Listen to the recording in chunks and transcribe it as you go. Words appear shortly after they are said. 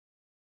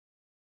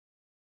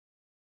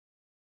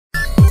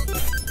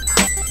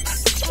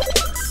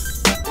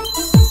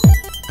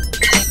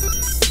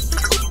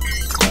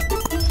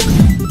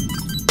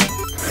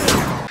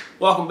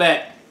Welcome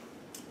back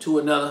to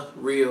another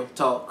Real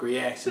Talk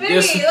Reaction. Maybe,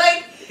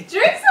 like,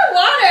 drink some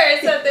water or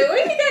something.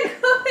 What do you got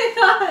going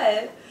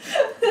on?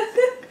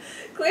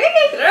 Clear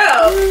your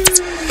throat.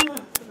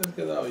 That's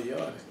because I was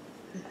yawning.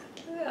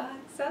 Yeah,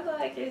 sounds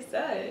like your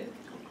son.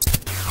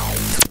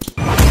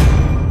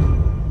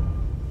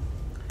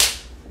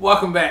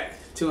 Welcome back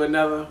to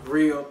another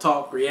Real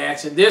Talk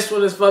Reaction. This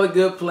one is for The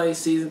Good Place,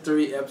 Season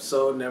 3,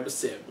 Episode number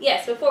 7.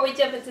 Yes, before we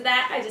jump into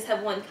that, I just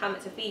have one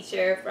comment to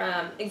feature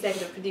from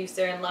executive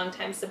producer and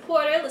longtime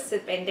supporter,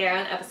 Lisith Bandera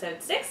on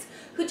Episode 6,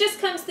 who just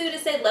comes through to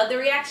say, love the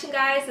reaction,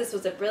 guys. This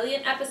was a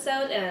brilliant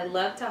episode, and I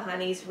love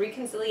Tahani's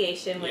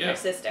reconciliation with her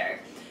sister.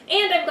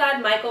 And I'm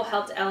glad Michael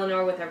helped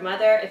Eleanor with her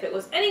mother. If it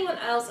was anyone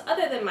else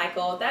other than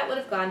Michael, that would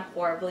have gone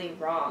horribly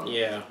wrong.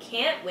 Yeah.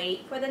 Can't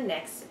wait for the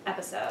next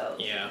episode.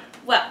 Yeah.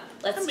 Well,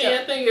 let's go.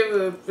 I think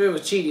if it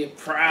was cheating, it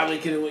probably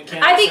could have went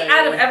kind I think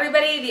out of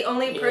everybody, the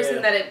only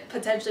person that it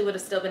potentially would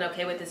have still been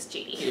okay with is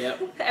Chidi.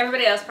 Yep.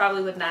 Everybody else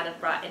probably would not have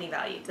brought any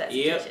value to that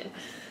situation.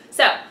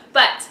 So,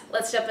 but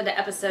let's jump into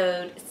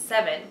Episode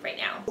 7 right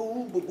now.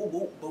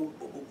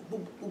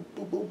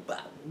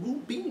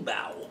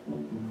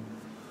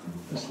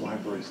 This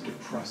library is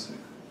depressing.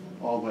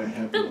 All they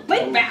have in the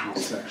poetry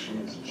section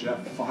is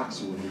Jeff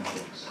Foxworthy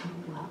books.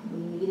 Well, we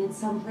needed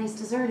someplace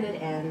deserted,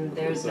 and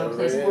there's no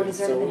place more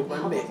deserted than a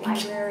public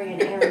library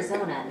in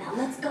Arizona. Now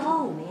let's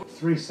go, man.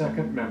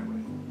 3-second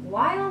memory.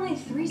 Why only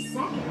 3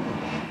 seconds?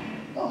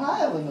 Oh,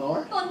 hi,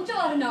 Eleanor.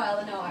 Buongiorno,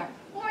 Eleanor.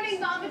 Morning,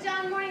 Mama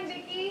John. Morning,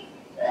 Vicky.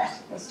 Ugh,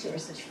 those two are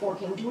such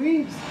forking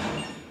dweebs.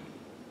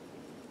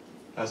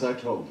 As I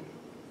told you,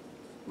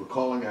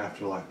 recalling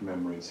afterlife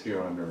memories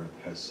here on Earth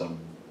has some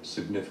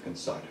significant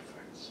side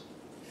effects.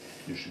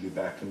 You should be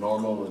back to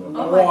normal in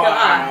about... Oh my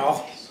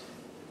God.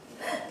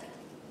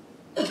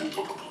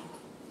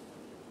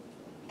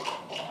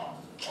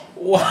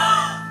 Wow.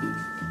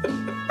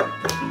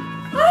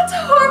 That's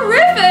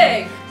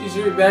horrific. You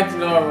should be back to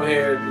normal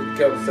here in a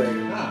couple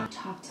seconds.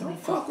 Talk to Don't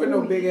fuck with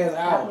no big ass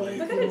owl.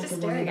 Look at it just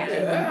staring at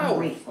it. That owl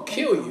will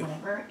kill you.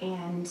 Whatever,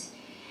 and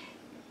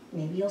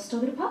maybe you'll still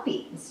get a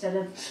puppy instead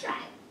of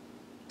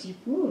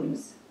deep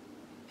wounds.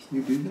 Can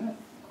you do that?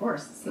 Of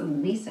course, it's the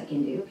least I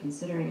can do,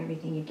 considering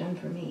everything you've done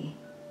for me.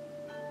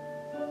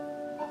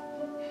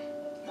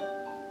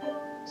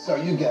 So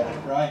you get it,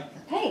 right?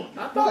 Hey.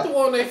 I thought the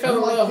one they fell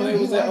in love with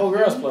was that old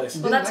girl's place.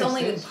 Well, that's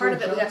only part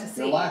of it we got to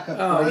see.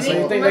 Oh, so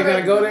you think they're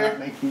going to go there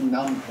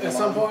at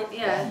some point?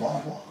 Yeah.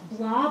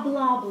 Blah,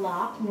 blah,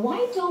 blah.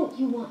 Why don't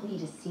you want me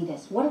to see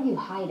this? What are you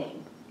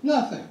hiding?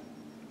 Nothing.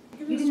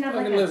 You didn't have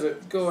like a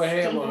go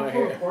ahead on her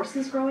full hair. of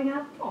horses growing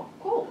up? Oh, of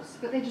course.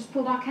 But they just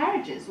pulled our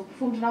carriages or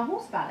performed in our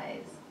horse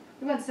ballets.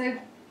 We went so...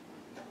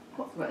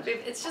 What's the word?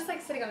 It's just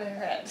like sitting on her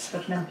head.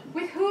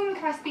 With whom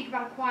can I speak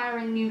about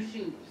acquiring new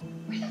shoes?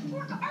 Where the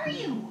fork are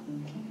you?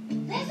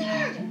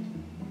 Lizard!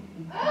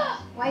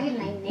 Why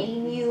didn't I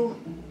name you?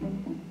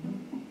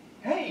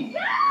 Hey!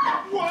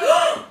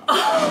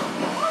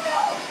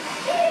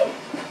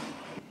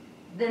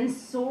 Then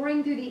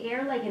soaring through the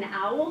air like an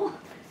owl?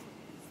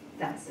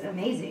 That's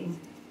amazing.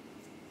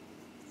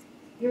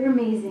 You're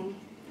amazing.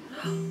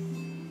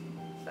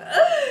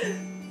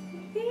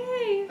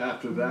 Yay.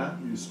 After that,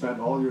 you spent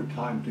all your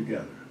time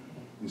together.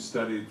 You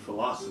studied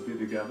philosophy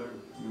together.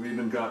 You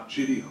even got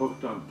Chidi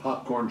hooked on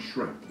popcorn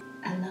shrimp.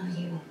 I love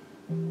you.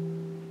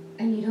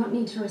 And you don't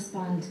need to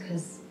respond,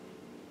 because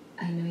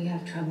I know you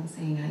have trouble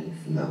saying how you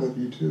feel. I love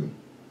you too.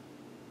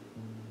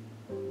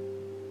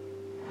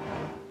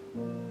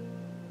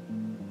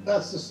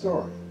 That's the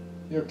story.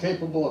 You're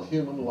capable of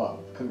human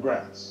love.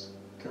 Congrats.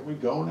 Can we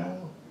go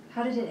now?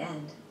 How did it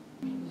end?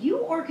 You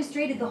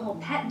orchestrated the whole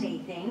pet day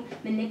thing,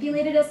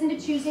 manipulated us into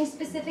choosing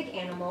specific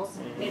animals,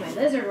 made my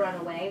lizard run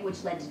away,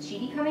 which led to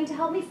Chidi coming to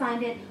help me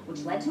find it,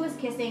 which led to us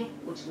kissing,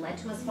 which led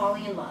to us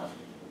falling in love.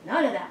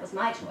 None of that was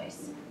my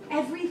choice.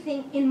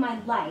 Everything in my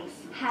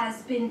life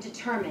has been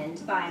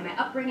determined by my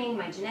upbringing,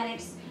 my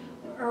genetics,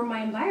 or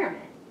my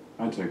environment.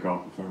 I'd take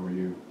off if I were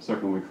you.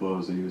 Second we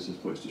close, they use this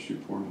place to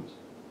shoot pornos.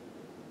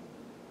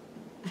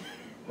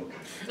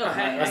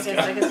 Okay,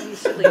 I guess you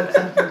should leave it.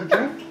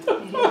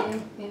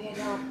 Maybe I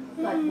don't.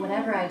 But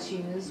whatever I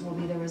choose will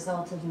be the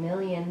result of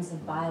millions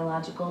of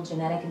biological,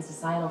 genetic, and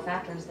societal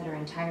factors that are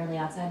entirely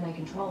outside my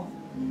control.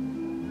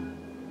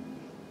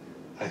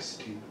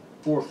 Ice-T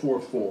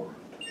 444.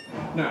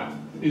 Now,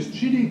 is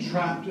Chidi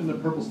trapped in the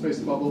purple space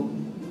bubble?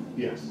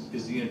 Yes.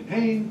 Is he in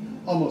pain?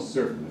 Almost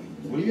certainly.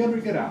 Will he ever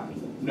get out?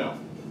 No.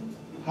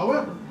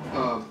 However,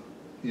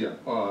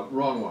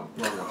 wrong one.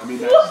 I mean,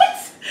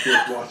 that's...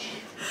 What? Watch.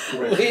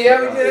 Correct. Will he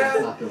ever get out?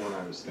 That's not the one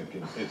I was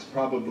thinking. It's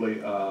probably,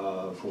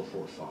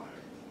 445.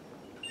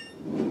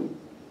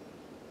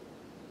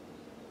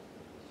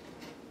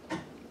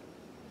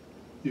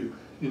 You,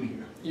 in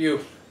here.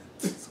 You.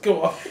 Just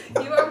go on.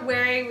 You are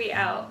wearing me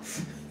out.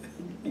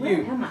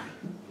 Where am I?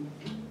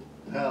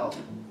 Hell.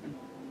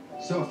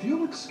 So if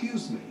you'll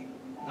excuse me,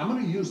 I'm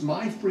going to use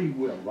my free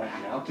will right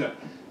now to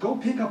go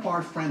pick up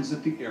our friends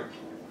at the airport.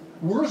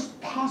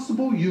 Worst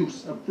possible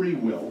use of free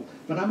will,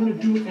 but I'm going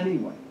to do it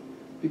anyway,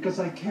 because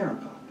I care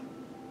about them.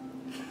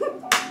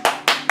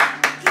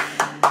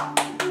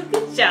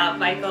 job,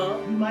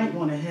 Michael. We might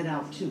want to head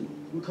out too.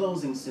 We're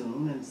closing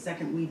soon, and the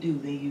second we do,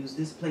 they use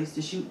this place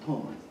to shoot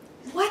porn.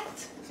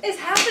 What is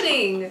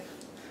happening?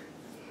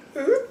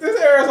 This is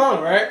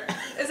Arizona, right?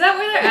 Is that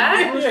where they're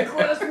at? Yeah.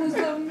 Class was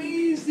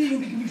amazing.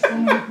 We can be so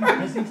many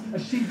presents. A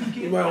sheep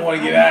we You might want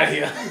to get out of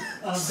here.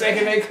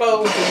 Second they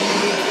close, and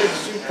you need to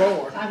shoot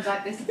porn. Times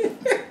like this,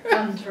 it's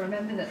fun to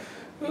remember that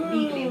we're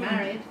legally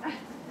married.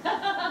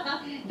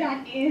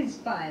 That is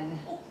fun.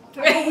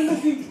 Turn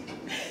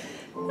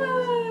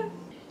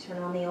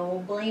on the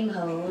old blame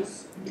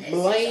hose.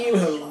 Blame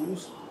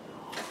hose.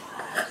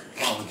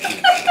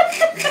 Apologies.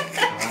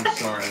 I'm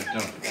sorry I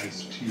dumped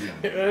iced tea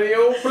on you. The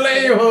old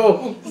blame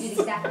hose. You did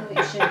exactly what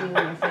you should do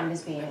when your friend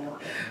is being annoying.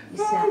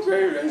 You Oh, snapped.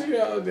 baby, that's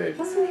you all day.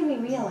 Plus, it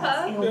made me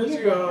realize in a That's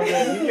weird you all way.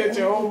 day. You get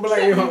your own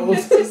blame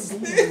hose. This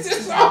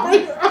is all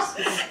because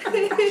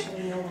we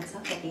actually know what's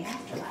up with the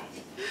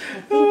afterlife.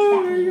 I think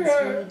that means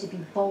we need to be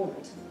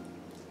bold.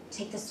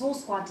 Take the Soul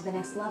Squad to the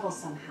next level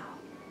somehow.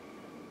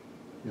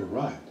 You're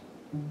right.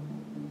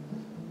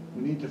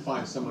 We need to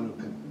find someone who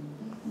can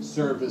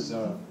serve as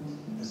a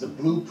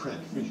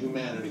blueprint for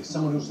humanity.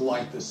 Someone whose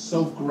life is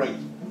so great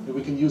that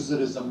we can use it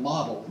as a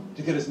model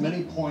to get as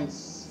many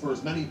points for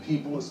as many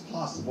people as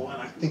possible.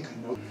 And I think I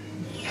know.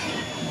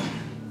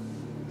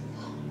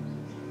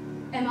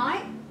 Am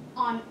I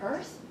on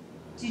Earth?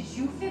 Did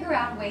you figure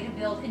out a way to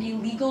build an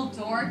illegal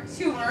door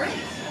to Earth?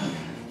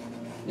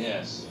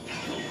 Yes.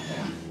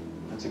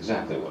 That's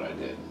exactly what I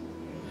did.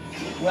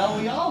 Well,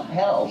 we all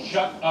helped.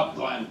 Shut up,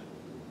 Glenn.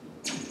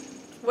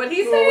 What do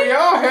you Well, we say?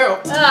 all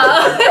help.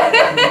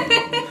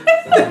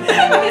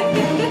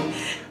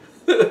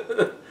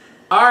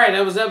 All right,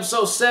 that was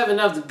episode 7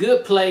 of The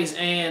Good Place.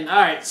 And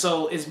all right,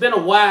 so it's been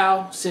a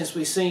while since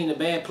we've seen the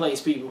Bad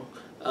Place people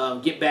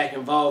get back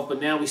involved, but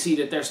now we see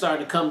that they're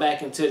starting to come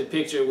back into the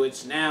picture,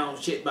 which now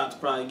shit about to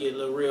probably get a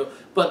little real.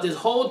 But this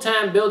whole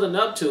time building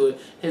up to it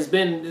has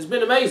been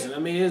amazing. I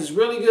mean, it's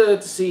really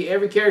good to see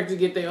every character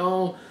get their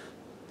own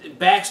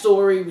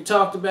backstory. We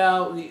talked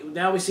about,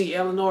 now we see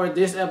Eleanor.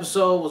 This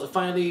episode was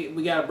finally,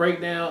 we got a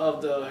breakdown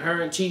of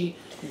her and Chidi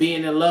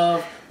being in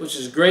love, which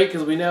is great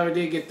because we never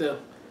did get the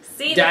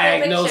See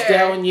diagnose the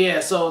that one.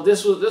 Yeah, so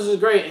this was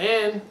great,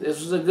 and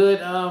this was a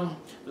good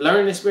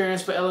learning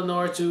experience for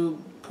Eleanor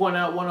to point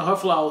out one of her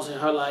flaws in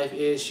her life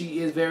is she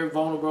is very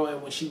vulnerable,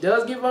 and when she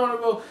does get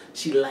vulnerable,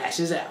 she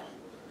lashes out.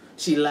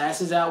 She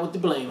lashes out with the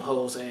blame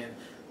hose, and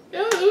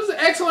it was an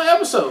excellent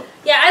episode.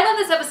 Yeah, I love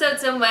this episode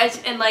so much,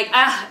 and like,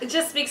 it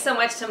just speaks so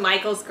much to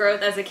Michael's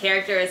growth as a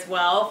character as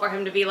well, for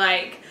him to be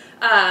like,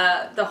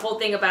 the whole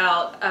thing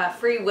about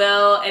free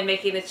will and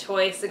making the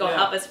choice to go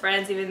help his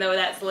friends, even though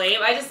that's lame.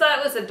 I just thought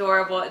it was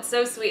adorable. It's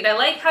so sweet, and I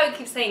like how he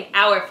keeps saying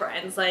 "our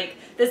friends." Like,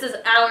 this is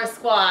our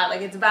squad.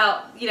 Like, it's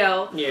about, you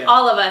know,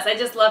 all of us. I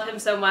just love him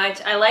so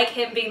much. I like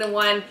him being the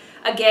one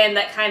again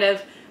that kind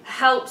of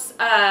helps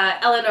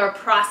Eleanor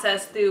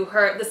process through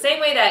her the same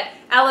way that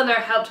Eleanor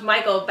helped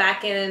Michael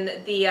back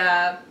in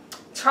the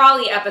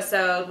trolley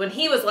episode when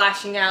he was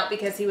lashing out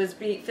because he was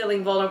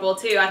feeling vulnerable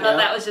too. I thought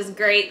that was just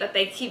great that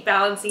they keep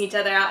balancing each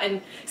other out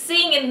and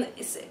seeing and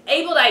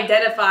able to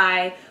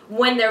identify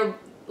when they're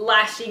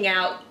lashing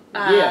out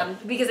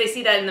because they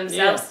see that in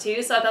themselves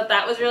too. So I thought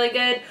that was really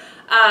good.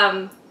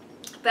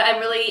 But I'm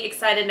really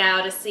excited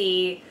now to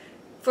see.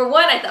 For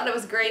one, I thought it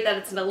was great that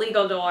it's an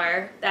illegal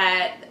door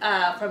that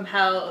from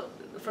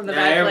the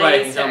bad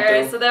place to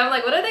Earth. So then I'm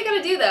like, what are they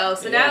gonna do though?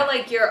 So now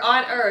like you're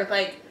on Earth,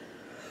 like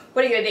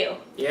what are you gonna do?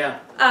 Yeah.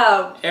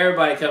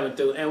 Everybody coming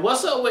through. And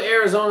what's up with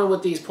Arizona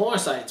with these porn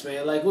sites,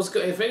 man? Like, what's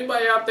good? If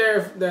anybody out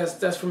there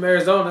that's from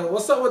Arizona,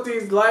 what's up with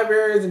these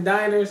libraries and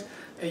diners?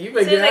 And you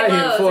better get out of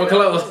here before it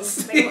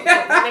closes.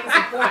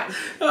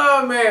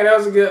 Oh man, that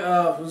was a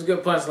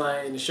good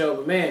punchline in the show.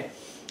 But man,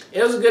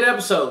 it was a good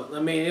episode. I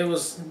mean, it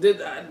was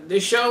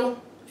this show.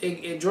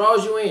 It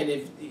draws you in.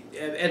 If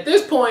at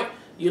this point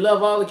you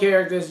love all the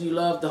characters, you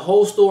love the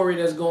whole story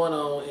that's going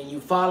on, and you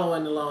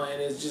following along,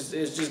 and it's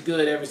just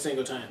good every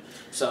single time.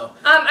 So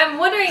I'm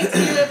wondering too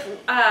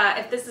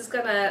if this is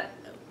gonna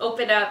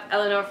open up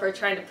Eleanor for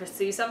trying to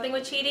pursue something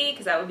with Chidi,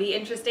 because that would be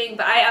interesting.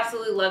 But I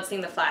absolutely love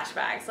seeing the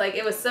flashbacks. Like,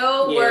 it was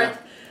so worth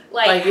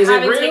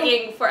having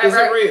taking forever. Is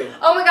it real?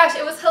 Oh my gosh,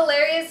 it was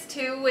hilarious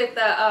too with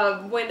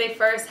the when they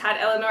first had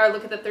Eleanor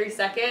look at the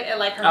 3-second and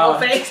like her whole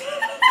face.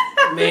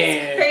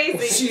 Man,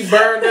 crazy. She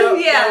burned up.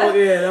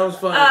 Yeah, that was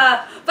fun.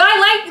 But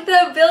I like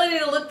the ability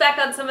to look back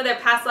on some of their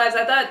past lives.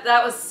 I thought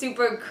that was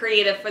super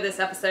creative for this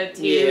episode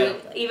too. Yeah.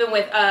 Even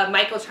with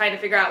Michael trying to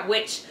figure out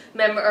which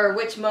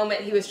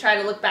moment he was trying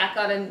to look back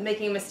on and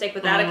making a mistake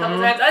with that a couple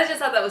times. I just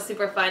thought that was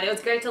super fun. It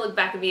was great to look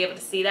back and be able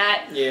to see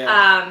that.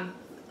 Yeah.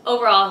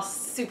 Overall,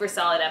 super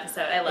solid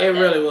episode. I loved it. It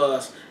really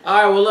was.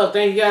 All right, well, look,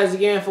 thank you guys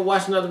again for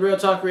watching another Real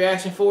Talk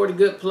reaction for The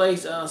Good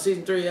Place,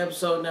 Season 3,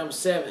 Episode number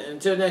 7.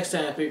 Until next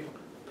time, people,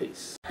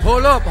 peace.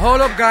 Hold up,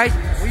 guys.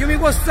 What do you mean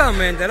what's up,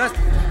 man? The last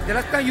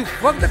time you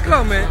fucked the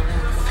club, man.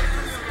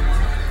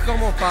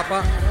 Come on,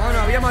 papa. Mano,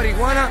 había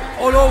marihuana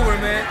all over,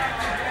 man.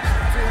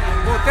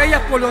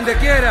 Botellas por donde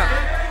quiera.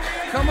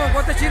 Come on,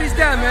 what the shit is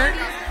that, man?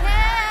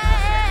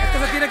 Esto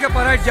se tiene que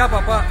parar ya,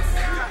 papá.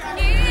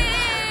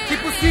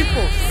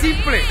 simple,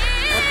 simple.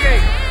 Okay.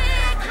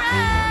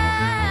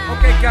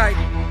 Okay, guys,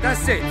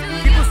 that's it.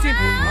 Keep it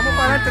simple. Vamos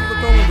para adelante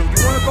con todo el mundo.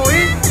 You wanna go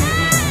in?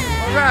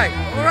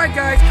 All right,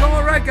 guys. Come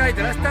on, right, guys.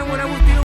 The last time when I was dealing